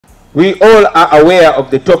We all are aware of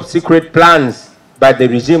the top secret plans by the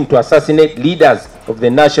regime to assassinate leaders of the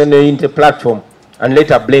National Unity Platform and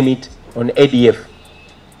later blame it on ADF.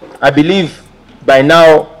 I believe by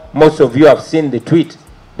now most of you have seen the tweet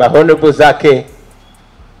by Honorable Zake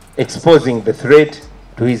exposing the threat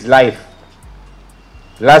to his life.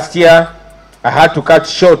 Last year, I had to cut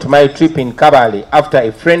short my trip in Kabale after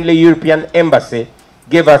a friendly European embassy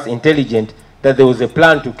gave us intelligence that there was a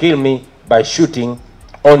plan to kill me by shooting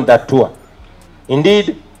on that tour.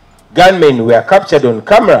 Indeed, gunmen were captured on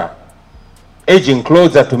camera, edging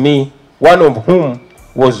closer to me, one of whom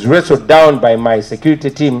was wrestled down by my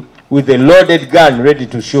security team with a loaded gun ready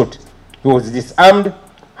to shoot. He was disarmed,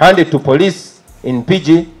 handed to police in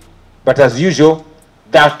PG, but as usual,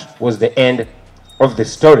 that was the end of the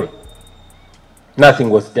story.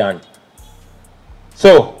 Nothing was done.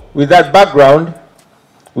 So, with that background,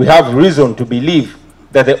 we have reason to believe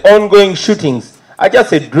that the ongoing shootings are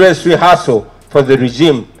just a dress rehearsal for the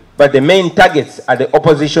regime, but the main targets are the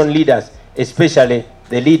opposition leaders, especially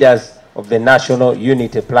the leaders of the National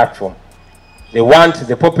Unity Platform. They want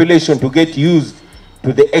the population to get used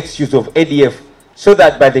to the excuse of ADF so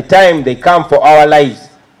that by the time they come for our lives,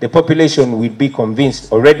 the population will be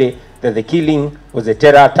convinced already that the killing was a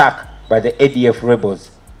terror attack by the ADF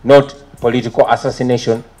rebels, not political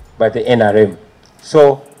assassination by the NRM.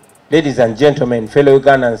 So, ladies and gentlemen, fellow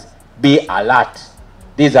Ugandans, be alert.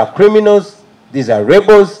 These are criminals, these are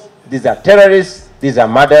rebels, these are terrorists, these are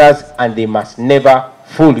murderers, and they must never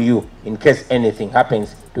fool you in case anything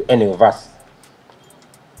happens to any of us.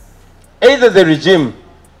 Either the regime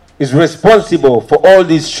is responsible for all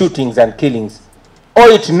these shootings and killings, or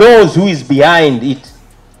it knows who is behind it.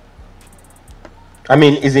 I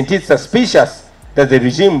mean, isn't it suspicious that the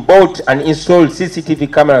regime bought and installed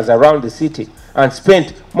CCTV cameras around the city and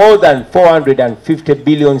spent more than 450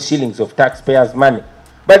 billion shillings of taxpayers' money,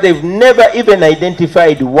 but they've never even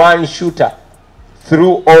identified one shooter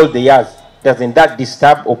through all the years? Doesn't that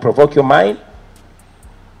disturb or provoke your mind?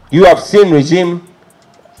 You have seen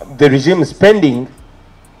the regime spending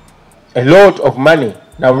a lot of money.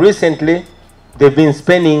 Now recently, they've been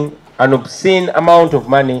spending an obscene amount of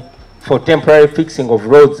money for temporary fixing of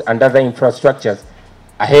roads and other infrastructures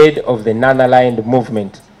ahead of the non-aligned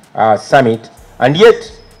movement summit. And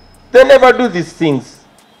yet, they never do these things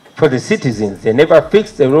for the citizens. They never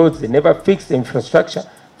fix the roads, they never fix the infrastructure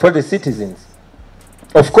for the citizens.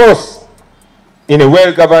 Of course, in a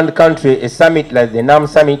well-governed country, a summit like the NUP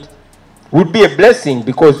summit would be a blessing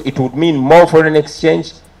because it would mean more foreign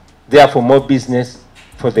exchange, therefore more business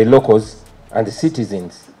for the locals and the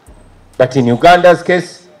citizens. But in Uganda's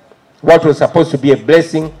case, what was supposed to be a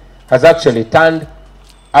blessing has actually turned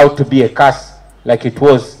out to be a curse, like it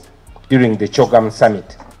was during the Chogam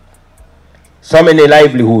summit. So many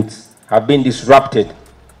livelihoods have been disrupted,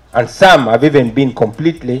 and some have even been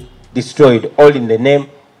completely destroyed, all in the name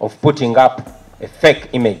of putting up a fake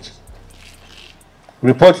image.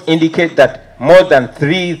 Reports indicate that more than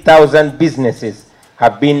 3,000 businesses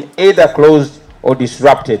have been either closed or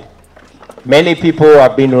disrupted. Many people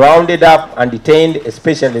have been rounded up and detained,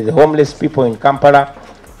 especially the homeless people in Kampala.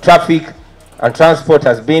 Traffic and transport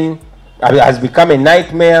has become a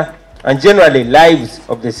nightmare, and generally lives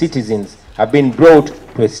of the citizens have been brought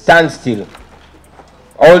to a standstill.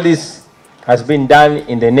 All this has been done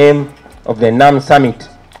in the name of the NUP summit,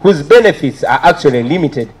 whose benefits are actually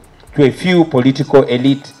limited to a few political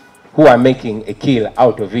elite who are making a kill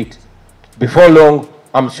out of it. Before long,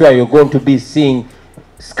 I'm sure you're going to be seeing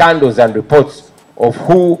scandals and reports of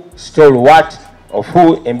who stole what, of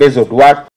who embezzled what,